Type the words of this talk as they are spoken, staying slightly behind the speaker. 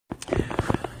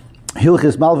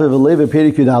Hilchis Malva V'Leva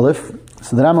Perik Yud Aleph.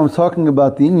 So the Rambam is talking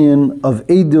about the union of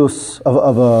edus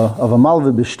of a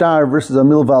Malva B'Shtar versus a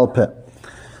Milva Al Peh.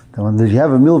 When you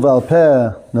have a Milva Al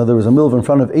Peh, now there was a Milva in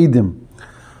front of Edim,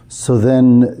 so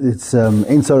then it's Ein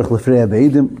Tzarech L'Freya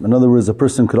B'Edim. In other words, a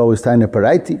person could always tie in a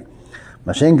paraiti.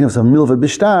 Mashenkin is a Milva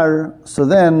B'Shtar, so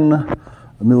then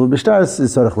a Milva B'Shtar is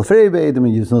Tzarech L'Freya B'Edim, and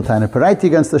you use no tie in a paraiti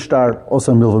against the Shtar.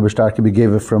 Also a Milva B'Shtar can be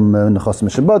given from Nechos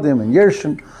Meshabadim and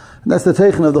Yershin. And that's the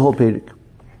teichen of the whole Perik.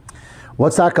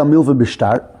 What's Haka Milva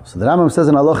B'Shtar? So the Rambam says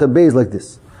in Halacha Beis like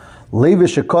this: Levi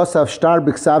shekosav shtar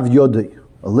b'ksav yodei.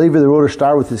 A Levi that wrote a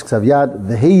star with his ksav yad,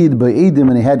 v'heyid b'edim,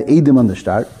 and he had edim on the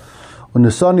star.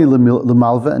 Unesani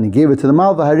l'malva, and he gave it to the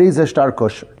malva. Harei star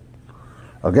kosher.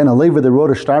 Again, a Levi that wrote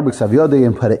a star b'ksav yodei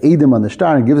and put an edim on the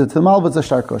star and gives it to the malva. It's a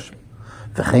star kosher.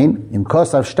 V'chein im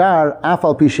kosav shtar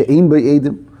afal pi she'ein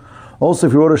b'edim. Also,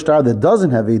 if you wrote a star that doesn't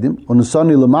have edim,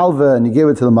 unesani l'malva, and you gave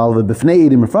it to the malva b'fnei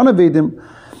edim, in front of edim,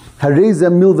 harei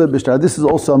milva b'shtar. This is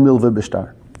also a milva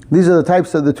b'shtar. These are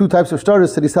the two types of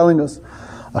stars that he's telling us.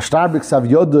 A star b'ksav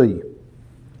yodoi,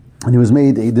 and he was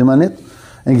made edim on it,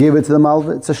 and gave it to the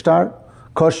malva. It's a star,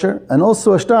 kosher, and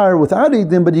also a star without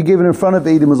edim, but you gave it in front of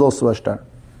edim is also a star.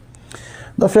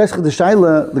 The first star,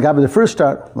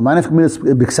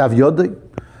 b'ksav yodoi.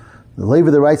 The Levi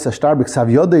that writes a star b'ksav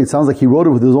yodei, it sounds like he wrote it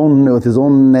with his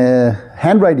own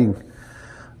handwriting.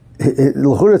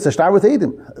 It's a star with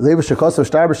edim. Levi shekosav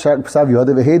star b'ksav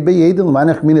yodei v'heid be'edim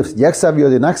l'manech minif yeksav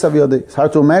yodei naksav yodei. It's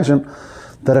hard to imagine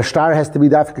that a star has to be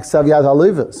dafik ksav yad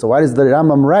ha'leva. So why does the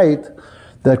Rambam write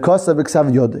that kosav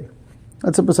b'ksav yodei?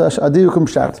 That's a pasach adiyukum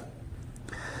shat.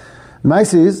 The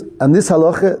Maisa is, and this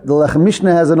halacha, the Lech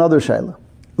Mishnah has another shayla.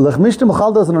 Lech Mishnah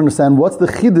Machal doesn't understand what's the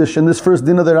chiddush in this first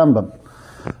din of the Rambam.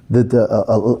 That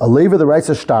a Levi that writes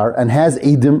a star and has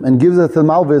edim and gives it to the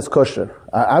malva is kosher.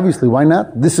 Obviously, why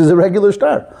not? This is a regular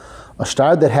star. A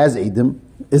star that has edim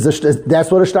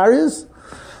that's what a star is.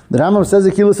 The Rambam says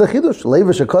a kilos a chidush.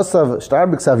 Levi shekosav star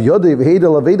b'ksav yodei v'heid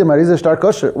alavedim ariz a star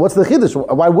kosher. What's the chidush?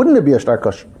 Why wouldn't it be a star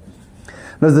kosher?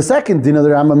 Now the second din of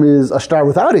the Rambam is a star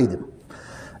without edim,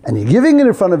 and you're giving it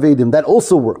in front of edim. That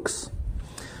also works.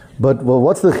 But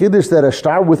what's the chidush that a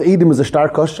star with edim is a star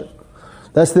kosher?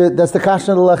 That's the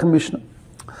kasha of the Lech Mishnah.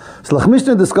 So Lech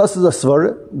Mishnah discusses a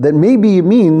svara that maybe it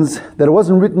means that it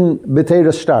wasn't written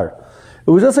b'teira star.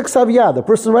 It was just a ksav yad, the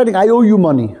person writing, I owe you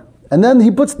money. And then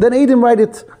Edim write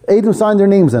it, Edim sign their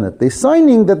names on it. They're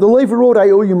signing that the Levi wrote,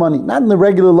 I owe you money, not in the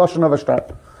regular lashon of a star.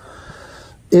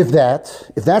 If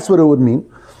that's what it would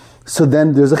mean, so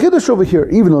then there's a chiddush over here,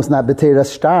 even though it's not b'teira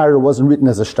star, it wasn't written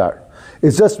as a star.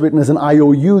 It's just written as an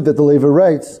IOU that the Levi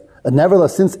writes, and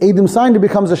nevertheless, since Edim signed, it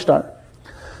becomes a star.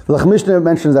 The Lech Mishnah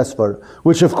mentions that svara,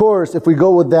 which of course, if we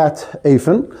go with that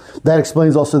Eifen, that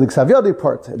explains also the Ksav Yodei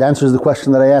part. It answers the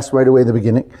question that I asked right away at the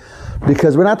beginning.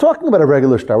 Because we're not talking about a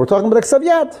regular star, we're talking about a Ksav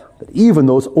Yad. That even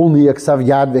though it's only a Ksav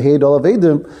Yad v'heid olav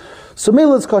edim, so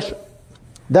maybe it's kosher.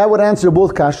 That would answer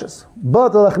both kashas. But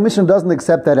the Lech Mishnah doesn't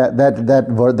accept that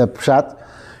pshat.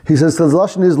 He says, the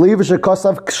lashon is Levi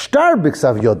shekosav star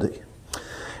b'ksav yodei.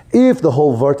 If the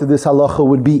whole vart of this halacha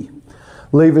would be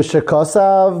Levi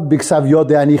shekosav b'ksav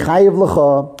yodei ani chayiv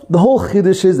l'cha, the whole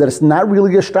chiddush is that it's not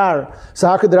really a star. So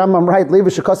how could the Rambam write Levi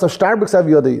shekosav star b'ksav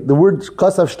yodei? The word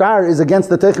kosav star is against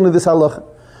the teichen of this halacha.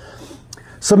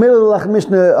 So maybe the Lech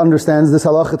Mishnah understands this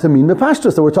halacha to mean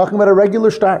mepashtus, that we're talking about a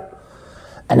regular star.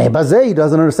 And Ebazei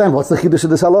doesn't understand what's the chiddush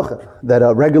of this halacha, that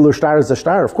a regular star is a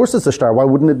star. Of course it's a star. Why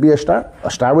wouldn't it be a star?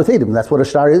 A star with edim. That's what a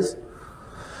star is.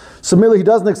 So Mila, he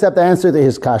doesn't accept the answer to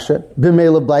his kasha.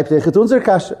 B'meila bleibt echet unser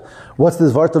kasha. What's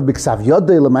this vart of b'ksav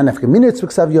yodei l'manef geminitz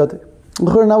b'ksav yodei?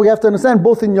 Now we have to understand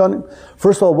both in yonim.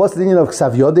 First of all, what's the union of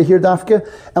ksav yodei here, dafke,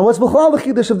 and what's b'chlal the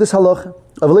chiddush of this halacha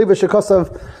of Levi shekosav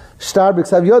star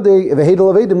b'ksav yodei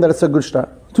v'heidel avedim, that it's a good star.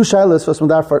 Two shaylas, first one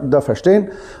da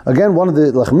verstehen. Again, one of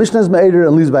the Lech Mishnah is me'eder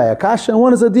and leaves by a kasha, and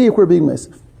one is a diuk we're being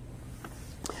mesif.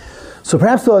 So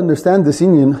perhaps to understand this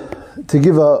union, to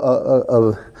give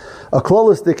a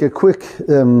klolistic, a quick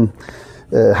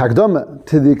hagdama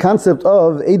to the concept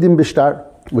of edim b'shtar,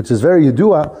 which is very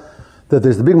yedua, that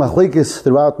there's the big machlekes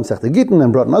throughout Masechta Gittin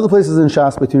and brought in other places in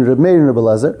Shas between Reb Meir and Reb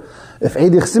Elazar. If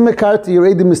edich simeh karti or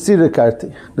edim misira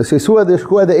karti, they say who are the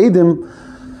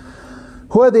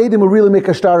edim who really make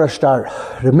a star a star?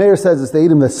 Reb Meir says it's the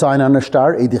edim that sign on a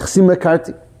star. Edich simeh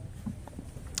karti.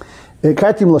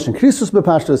 Kartim Lashon Krisus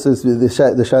bepashtus is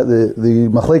the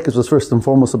machlekes was first and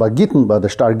foremost about Gittin, about the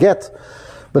star get,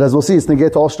 but as we'll see, it's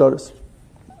negate all stars.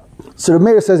 So Reb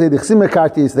Meir says Edich simeh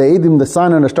karti is the edim that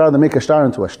sign on a star that make a star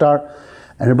into a star,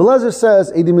 And Rebbe Lezer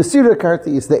says, Eidim Mesira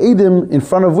Karti, it's the Eidim in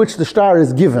front of which the star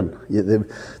is given. The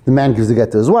man gives the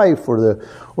get to his wife, or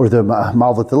the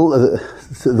Malva to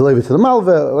the Levi to the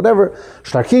Malva, whatever,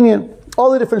 Shtar Kinyan,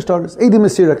 all the different stars, Eidim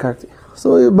Mesira Karti.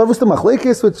 So, Bavusta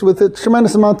Machlekes, with a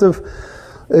tremendous amount of,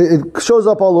 it shows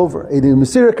up all over. Eidim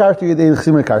Mesira Karti, Eidim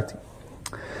Chesima Karti.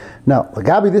 Now,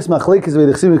 Lagabi this Machlekes,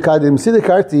 Eidim Chesima Karti, Eidim Mesira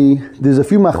Karti, there's a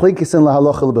few Machlekes in La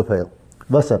Halacha L'Bepeil.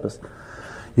 What's happens?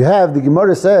 You have, the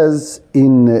Gemara says,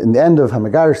 in the end of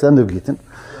Hamagarish, the end of Gittin,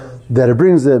 that it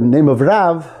brings the name of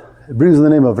Rav,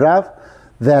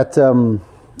 that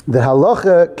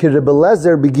halacha ki Rebbe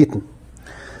Lezer be Gittin.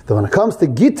 That when it comes to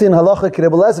Gittin, halacha ki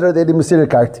Rebbe Lezer, they did Mesira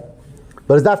Karti.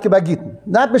 But it's dafke by Gittin,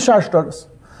 not B'shar Shtaris.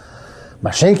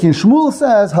 Mashenki Shmuel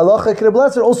says, halacha ki Rebbe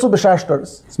Lezer, also B'shar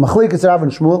Shtaris. It's Machlekes Rav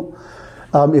and Shmuel.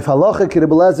 If halacha ki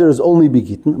Rebbe Lezer is only by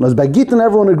Gittin, as by Gittin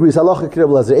everyone agrees, halacha ki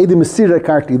Rebbe Lezer, Eidim Mesira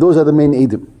Karti, those are the main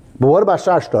Eidim. But what about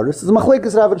Shar Shtaris? It's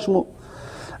Machlekes Rav and Shmuel.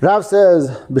 Rav says,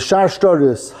 B'shar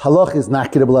Shtaris, halacha is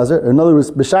not ki Rebbe Lezer. In other words,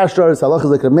 B'shar Shtaris, halacha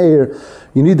is like a Meir,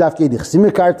 you need dafke Eidim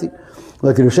Chesima Karti.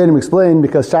 Like the Rishonim explained,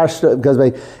 because by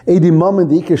Eidim Moment,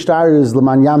 the Iker Shtar is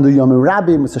L'man Yamdu Yom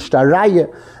Rabim, it's a Shtar Raya,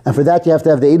 and for that you have to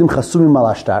have the Eidim Chasumim al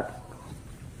Ashtar.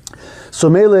 So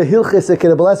Mele Hilches ki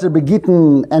Rebbe Lezer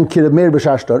begitten and ki Rebbe Meir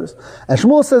B'shar Shtaris. And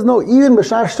Shmuel says, no, even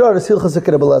B'shar Shtaris, Hilches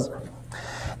ki Rebbe Lezer.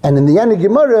 And in the end of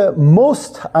Gemara,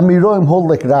 most Amiroim hold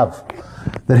like Rav,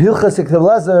 that Hilches ki Rebbe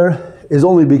Lezer is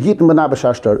only begitten but not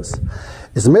B'shar Shtaris.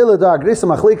 Is Mele da Agresa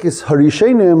Machlekes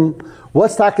Harishenim,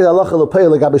 what's Takid Halacha L'Pei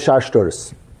L'Gab B'shar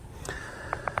Shtaris?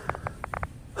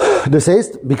 This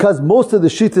says, because most of the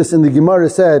Shittas in the Gemara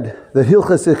said that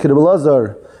Hilches ki Rebbe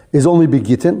Lezer is only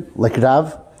begitten, like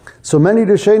Rav, so many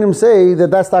Rishonim say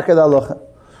that that's Takad Halacha.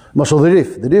 Mashal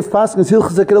the Rif Paskins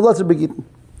Hilches ki Rebbe Lezer begitten,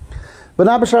 but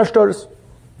not B'shar Shtaris.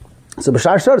 So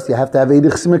B'shar Shtaris you have to have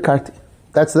Eidim Chesima Karti.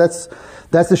 That's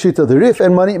the Shita of the Rif,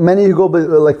 and many who go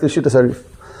like the Shittas Harif.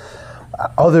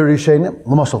 Other Rishonim,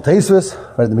 L'mashal Teisvis,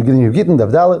 right at the beginning of Gittin,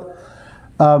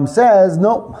 Davdalit, says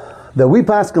no, that we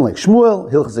paskin like Shmuel,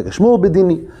 Hilches ki Shmuel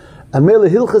bedini, and Mele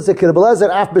Hilches ki Rebbe Lezer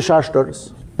af B'shar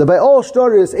Shtaris. That by all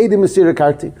shtaris, Eidim Mesira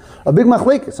Karti, a big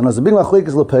machlekes, and as a big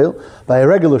machlekes L'Peil, by a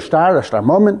regular shtar, a shtar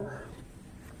moment,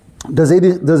 could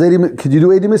you do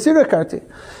Eidim Mesira Karti?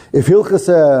 If Hilches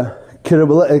ki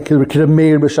Rebbe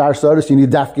Meir B'shar Shtaris, you need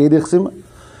dafke Eidim Chesima.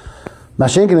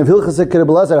 Mashenkin, if Hilches ki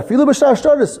Rebbe Lezer, afilu B'shar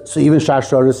Shtaris, so even shtar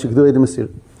Shtaris, you could do Eidim Mesira.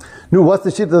 Now, what's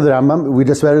the shit of the Rambam? We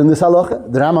just read in this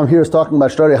halacha. The Rambam here is talking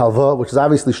about shtari halva, which is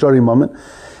obviously shtari moment.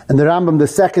 And the Rambam, the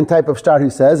second type of shtar he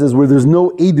says, is where there's no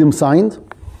Eidim signed,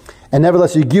 and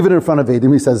nevertheless you give it in front of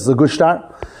Eidim. He says it's a good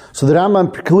shtar. So the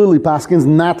Rambam clearly paskins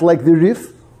not like the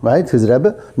Rif, right? His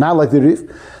Rebbe, not like the Rif.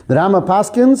 The Rambam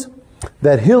paskins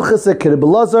that Hilches ki Rebbe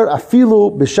Lezer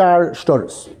afilu B'shar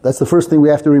Shtaris. That's the first thing we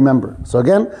have to remember. So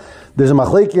again, there's a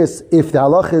machlekes if the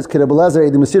halacha is ki Rebbe Lezer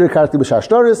Eidim Mesira Karti B'shar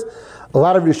Shtaris. A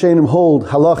lot of Rishonim hold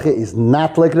halacha is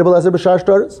not like Rebbe Lezer B'shar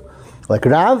Shtaris, like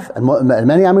Rav and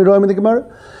many Amiroim in the Gemara.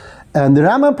 And the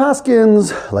Rambam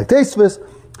paskins, like Teisvis,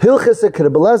 Hilches ki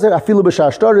Rebbe Lezer afilu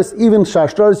B'shar Shtaris, even Shar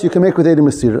Shtaris you can make with Eidim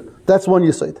Mesira. That's one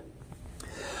yesod.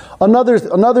 Another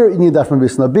Inyan Daf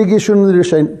Mabisna, big issue in the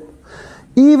Rishonim.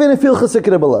 Even if Hilches ki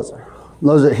Rebbe Lezer,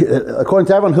 according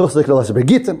to everyone, Hilches ki Rebbe Lezer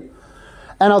begitten,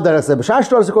 and al derech B'shar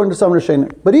Shtaris according to some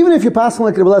Rishonim. But even if you pass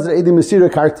like Rebbe Lezer Eidim Mesira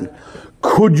Karti,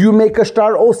 could you make a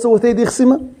shtar also with Eidim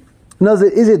Chesima? Now,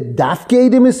 is it dafke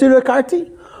Eidim Mesira Karti?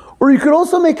 Or you could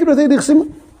also make it with Eidim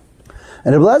Chesima?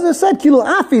 And Rebbe Lezer said, Kilo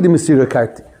af Eidim Mesira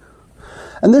Karti.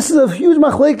 And this is a huge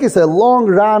machlekes, a long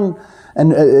ran,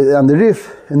 and on the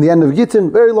Rif, in the end of Gittin,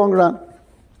 very long ran.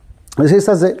 There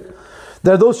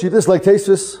are those shittas like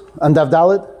Teisvis and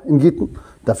Davdalit in Gittin,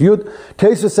 Daf Yud.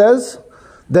 Teisvis says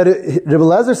that Rebbe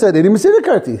Lezer said Eidim Mesira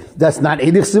Karti. That's not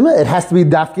Eidim Chesima, it has to be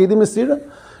dafke Eidim Mesira.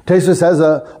 Teisvis has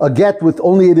a get with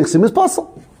only Eidim Chesima is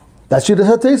possible. That shit is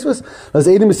how Teisvis. As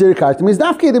Eidim Mesira Karti means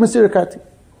dafke Eidim Mesira Karti.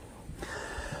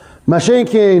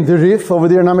 Mashenkin, the Rif over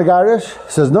there in Amigarish,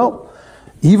 says no.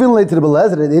 Even later Rebbe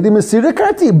Lezer Eidim Mesira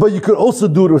Karti, but you could also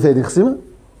do it with Eidim Chesima.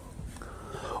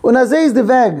 Und as is the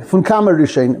Weg von Kamer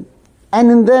Rishonim. And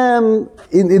in them,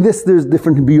 in this there's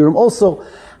different biurim also.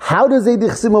 How does Eidim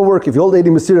Chesima work? If you hold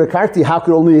Eidim Mesira Karti, how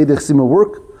could only Eidim Chesima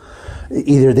work?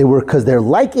 Either they work because they're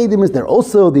like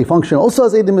Eidim, they function also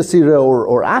as Eidim Mesira,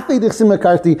 or af Eidim Chesima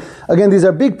Karti. Again, these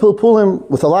are big pilpulim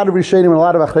with a lot of Rishonim and a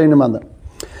lot of Achreinim on them.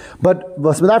 But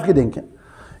was medaf gedenken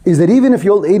is that even if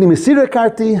you hold Eidim Mesira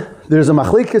Karti, there's a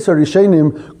machlekes or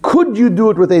Rishonim. Could you do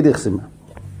it with Eidim Chesima?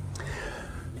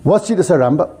 What's Shittas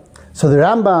Rambam? So the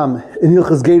Rambam in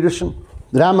Hilchas Gerushin,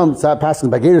 the Rambam passing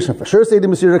by Gerushin for sure Eidim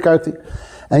Mesira Karti,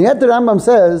 and yet the Rambam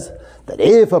says that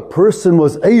if a person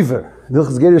was Eiver,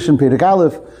 Hilchas Gerushin Perek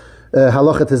Aleph,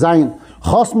 Halacha Tezayin,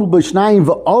 Chosmu b'shnayim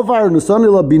v'avar nusani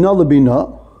labina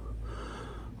labina,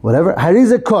 whatever,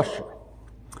 harize kosher.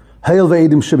 Hail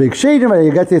ve'edim shebek sheidim,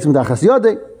 v'yagat yetzim dachas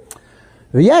yodei,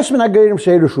 v'yesh min ha'gerim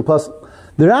sheidu shupas.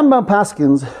 The Rambam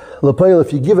paskins, l'poil,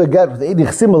 if you give a get with edim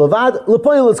chsimah levad,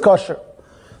 l'poil it's kosher.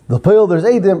 The L'poil there's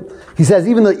edim. He says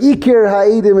even though ikir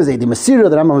ha'edim is edim masira,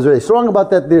 the Rambam was very strong about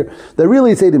that. That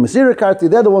really it's edim masira karti.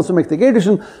 They're the ones who make the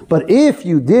gedushin. But if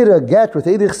you did a get with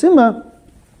edim chsimah,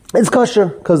 it's kosher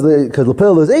because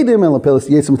l'poil is edim and l'poil is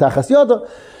yetzim tachas yoda.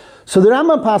 So the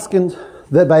Rambam paskins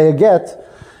that by a get,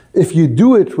 if you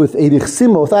do it with Eidich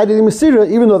Sima, without Eidich Masira,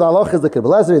 even though the halach is the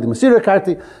Kebbelezer, Eidich Masira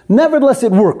Karti, nevertheless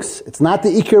it works. It's not the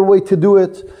Iker way to do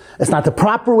it. It's not the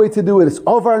proper way to do it. It's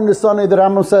over in the Sunday, the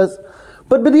Rambam says.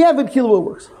 But the Avid Kilwa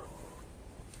works.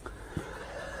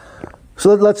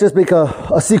 So let's just make a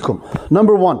sikum.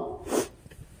 Number one.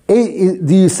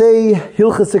 Do you say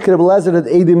Hilchas Kebbelezer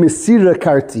that Eidich Masira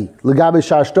Karti, Legabe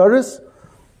Shar Shtaris?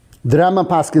 The Rambam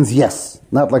paskins yes,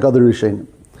 not like other Rishonim.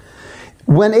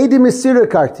 When Edim is Sira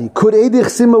Karti, could Eidich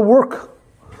Sima work?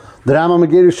 The Rambam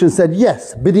Gerushin said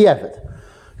yes, b'diavad.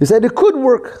 He said it could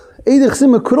work. Eidich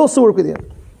Sima could also work b'diavad.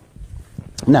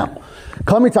 Now,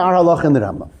 coming to our halach and the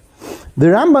Rambam. The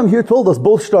Rambam here told us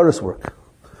both shtaris work.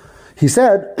 He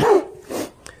said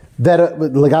that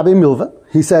Lagabe Milva,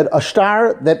 he said a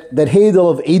star that Heidel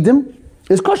of Edim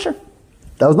is kosher.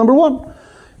 That was number one.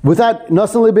 Without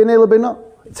Nasan Lebeinei Lebeina,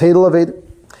 it's Heidel of Edim.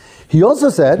 He also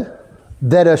said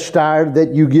that a star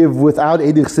that you give without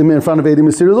Eidich Sima in front of Edim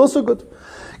Masir is also good.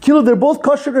 Kilo, they're both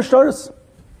kosher stars.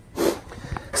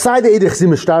 Side Eidich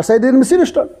Sima star, side Edim Masir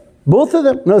star. Both of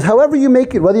them. Now, however you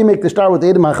make it, whether you make the star with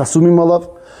Edim HaChasumim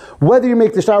Alav, whether you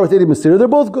make the star with Edim Masir, they're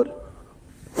both good.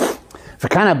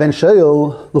 V'kana ben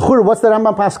Sheil, l'chur, what's the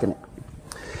Rambam paskening?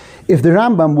 If the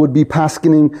Rambam would be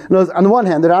paskening, on the one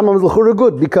hand, the Rambam is l'chura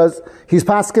good because he's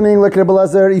paskening like Rebbe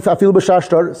Lezer, if afil b'shar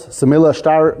shtaris, Samila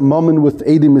star moment with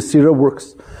Edim Masira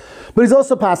works. But he's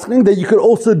also paskening that you could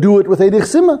also do it with Eidich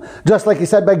Sima, just like he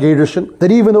said by Gerushin,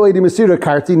 that even though Edim Masira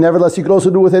karti, nevertheless you could also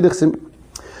do it with Eidich Sima.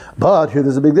 But here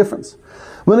there's a big difference.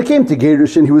 When it came to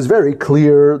Gerushin, he was very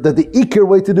clear that the ikir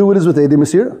way to do it is with Edim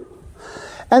Masira.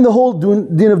 And the whole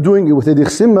din of doing it with Eidich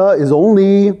Sima is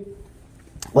only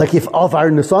like if Avar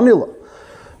Nesanila.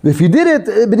 If you did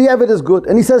it, B'diavad is good.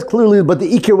 And he says clearly, but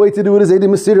the ikir way to do it is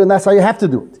Edim Masir, and that's how you have to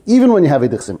do it, even when you have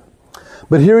Eidich Sima.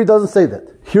 But here he doesn't say that.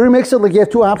 Here he makes it like you have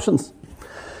two options.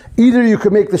 Either you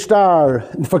could make the star,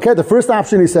 forget the first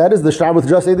option he said is the star with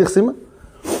just Eidich Sima,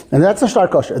 and that's a star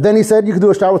kosher. Then he said you could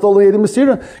do a star with all the Edim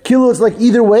Masir. Kilo is like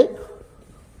either way.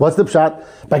 What's the pshat?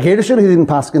 By Gerushin, he didn't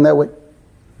pass in that way.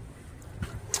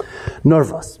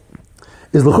 Nervous.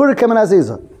 Is l'chura kemen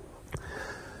azeza.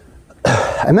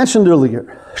 I mentioned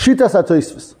earlier, Shitas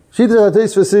HaTosfos. Shitas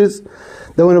HaTosfos is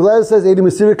that when Rebbe says Edim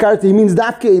Masir Karti, he means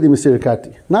Dafke Edim Masir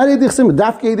Karti. Not Eidich Sima,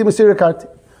 Dafke Edim Masir Karti.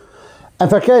 And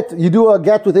forget, you do a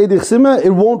get with Eidich Sima,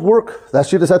 it won't work. That's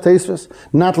Shitas HaTosfos.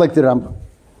 Not like the Rambam.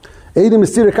 Edim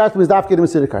Masir Karti means Dafke Edim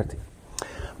Masir Karti.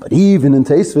 But even in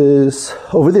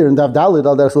Tosfos, over there in Daf Dalit,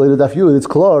 Al Dar Salei Daf Yud, it's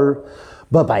clear,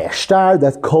 but by a star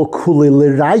that's called Kule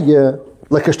L'Raya,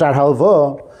 like a star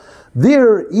halva,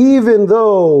 there, even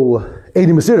though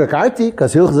Edim Masir Karti,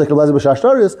 because Hilchas Kebbelezer b'shar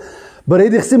shtaris, but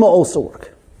Eidich Sima also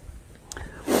work.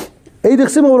 Eidich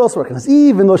Sima would also work. And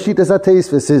even though Shitas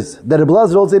HaTosfos is that Rebbe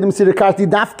Lezer holds Edim Masir Karti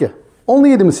dafke,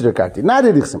 only Edim Masir Karti, not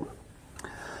Eidich Sima.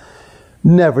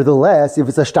 Nevertheless, if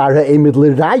it's a star ha'emid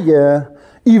l'raya,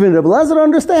 even Rebbe Lezer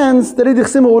understands that Eidich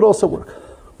Sima would also work.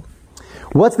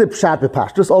 What's the pshat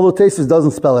b'pashtus? Although Tosfos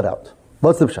doesn't spell it out.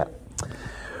 What's the pshat?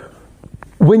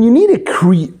 When you need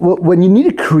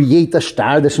to create a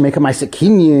star that should make a Maaseh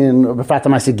Kinyan or b'frat a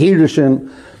Maaseh Gerushin,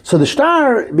 so the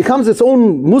star becomes its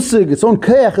own musig, its own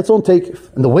keach, its own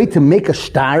teikif. And the way to make a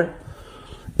star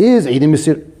is Edim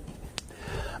Masir.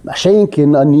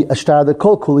 Mashenkin, a star that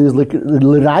kol kuli is like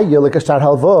l'raya, like a star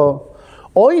halva.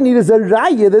 All you need is a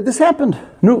raya that this happened.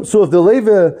 No, so if the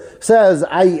Leva says,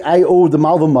 I owe the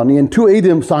Malva money and two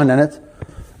Edim sign on it,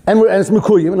 and it's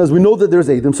Mekuyim, and as we know that there's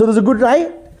Edim, so there's a good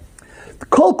raya. The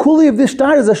kol kuli of this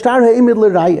star is a star ha'emid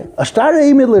l'raya. A star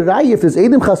ha'emid l'raya, if there's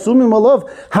Edim chasumim alav,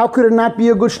 how could it not be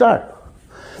a good star?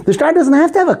 The star doesn't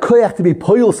have to have a koyach to be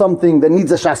poil something that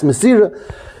needs a shas mesira.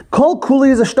 Kol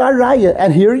kuli is a star raya,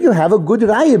 and here you have a good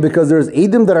raya because there's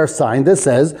Edim that are signed that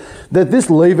says that this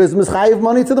Leva is mischayiv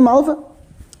money to the Malva.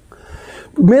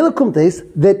 Melekumtes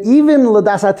that even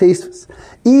Ladas HaTosfos,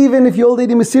 even if you hold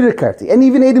Edim Masir Karti, and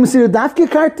even Edim Masir Dafke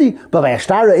Karti, but by a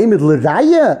star ha'emid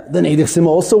l'raya, then Eidich Sima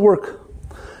also work.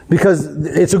 Because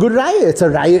it's a good raya. It's a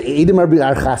raya, Edim are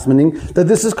chasmaning, that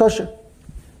this is kosher.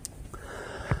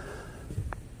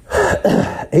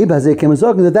 Ebazeh came and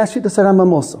that that's the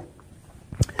Rambam also.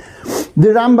 The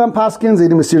Rambam Paskins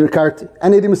Edi Mesir Karti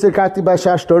and Edi Mesir Karti by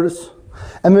Shash Torres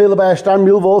and Mele by Ashtar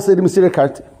Milva also Edi Mesir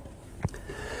Karti.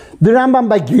 The Rambam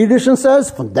by Girdishan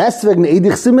says von deswegen Edi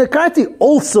Chesime Karti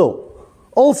also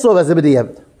as a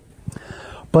b'diavad.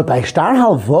 But by Shtar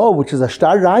Halva, which is a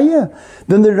Shtar Raya,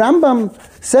 then the Rambam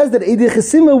says that Edi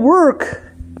Chesime work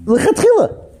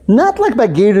l'chatchila, not like by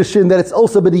Girdishan that it's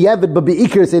also b'diavad, but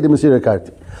b'ikir it's Edi Mesir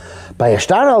Karti. By a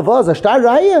Shtar Alvaz, a Shtar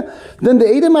Raya, then the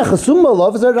Edom HaChasum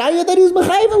Malav is a Raya that he's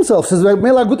Mechayiv himself. Says,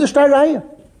 Mela Guta Shtar Raya.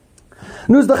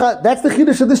 That's the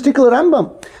Chiddush of this particular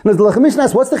Rambam. And the Lachim Mishnah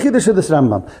asks, what's the Chiddush of this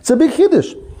Rambam? It's a big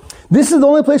Chiddush. This is the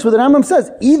only place where the Rambam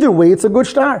says, either way it's a good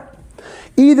Shtar.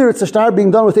 Either it's a Shtar being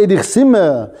done with Edich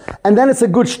Simah, and then it's a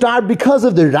good Shtar because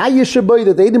of the Raya Shabai,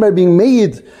 that the Edom are being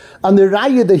made, and the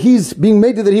Raya that he's being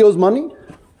made that he owes money.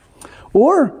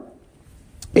 Or,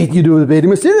 you do with Edi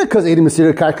Mesir, because Edi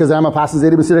Mesir Karti, because the Rambam passes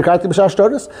Edi Mesir Karti b'Shash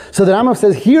Torres. So the Rambam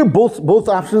says here both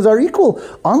options are equal.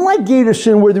 Unlike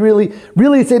Gerushin, where really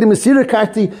it's Edi Mesir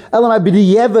Karti, Elamai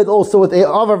B'diyevet also with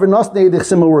Avar V'nosne Edi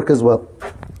Chesima work as well.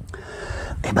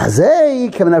 That's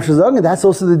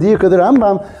also the diuk of the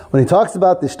Rambam when he talks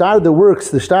about the Shtar that works,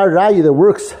 the Shtar Raya that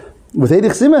works with Edi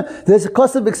Chesima. There's a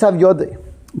kosav b'Ksav Yodei.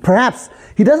 Perhaps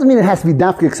he doesn't mean it has to be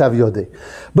dafke Ksav Yodei,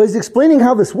 but he's explaining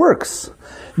how this works.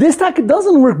 This taka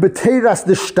doesn't work b'teiras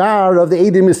the Shtar of the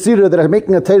Edi Mesira that are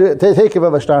making a takeover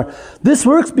of a Shtar. This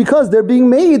works because they're being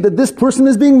made, that this person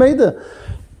is being made.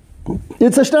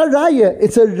 It's a Shtar Raya.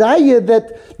 It's a Raya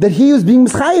that he was being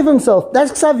mischayiv himself.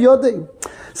 That's Ksav Yodei.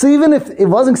 So even if it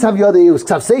wasn't Ksav Yodei, it was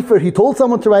Ksav Sefer, he told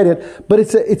someone to write it, but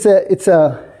it's an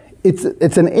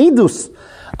edus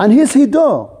on his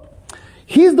hidah.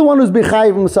 He's the one who's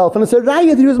bechayiv himself, and it's a raya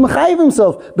that he was mechayiv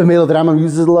himself. B'meil the Rambam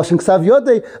uses the lashon Ksav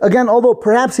Yodei again, although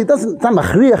perhaps he doesn't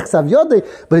machriach Ksav Yodei,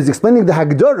 but he's explaining the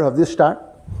hagdorah of this shtar.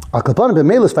 Al kapan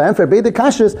b'meil is for beide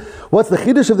kashas. What's the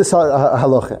chiddush of this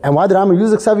halacha, and why the Rambam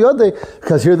uses Ksav Yodei?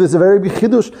 Because here there's a very big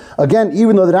chiddush. Again,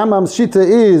 even though the Rambam's shita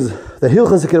is the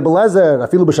hilchas ikir b'lezer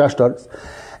afilu b'shash taris,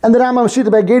 and the Rambam shita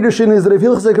by Gerushin is that if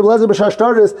hilchas ikir b'lezer b'shash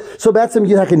taris, so that's him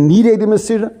you have a need Edi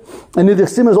Mesira, and the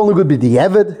Chesima is only good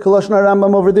b'diavad koloshna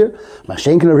Rambam over there.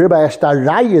 Mashenkin over here by a Shtar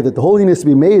Raya that the holiness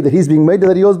be made, that he's being made,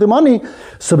 that he owes the money,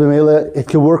 so b'meila it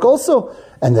can work also,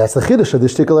 and that's the chiddush of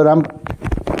this particular Rambam.